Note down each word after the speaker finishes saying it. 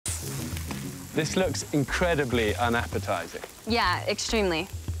This looks incredibly unappetizing. Yeah, extremely.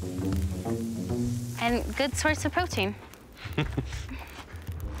 And good source of protein. I'm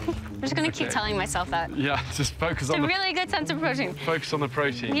just gonna keep telling myself that. Yeah, just focus on the... It's a really good sense of protein. Focus on the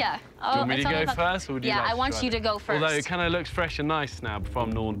protein. Yeah. Do you want me to go first, or would you like I want try you it? to go first. Although it kind of looks fresh and nice now before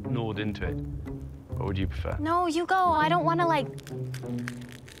I'm gnawed into it. What would you prefer? No, you go. I don't want to, like...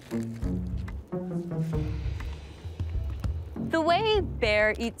 The way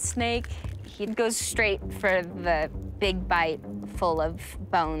Bear eats snake, he goes straight for the big bite full of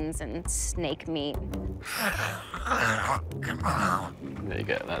bones and snake meat. There you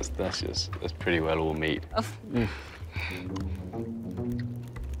go. That's pretty well all meat. Oh. Mm.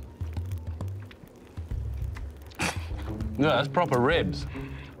 No, that's proper ribs.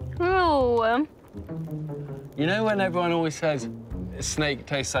 Ooh. You know when everyone always says snake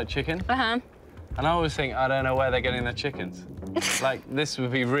tastes like chicken? Uh-huh. And I always think, I don't know where they're getting their chickens. Like, this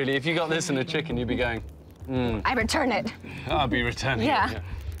would be really... If you got this in a chicken, you'd be going, I return it. I'll be returning it. Yeah.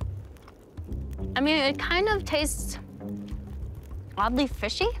 I mean, it kind of tastes oddly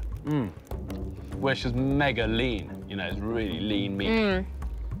fishy. Well, it's just mega lean. You know, it's really lean meat.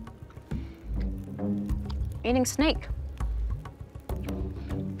 Eating snake.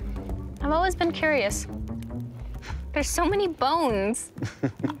 I've always been curious. There's so many bones.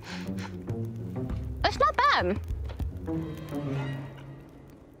 It's not bad.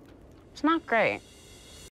 It's not great.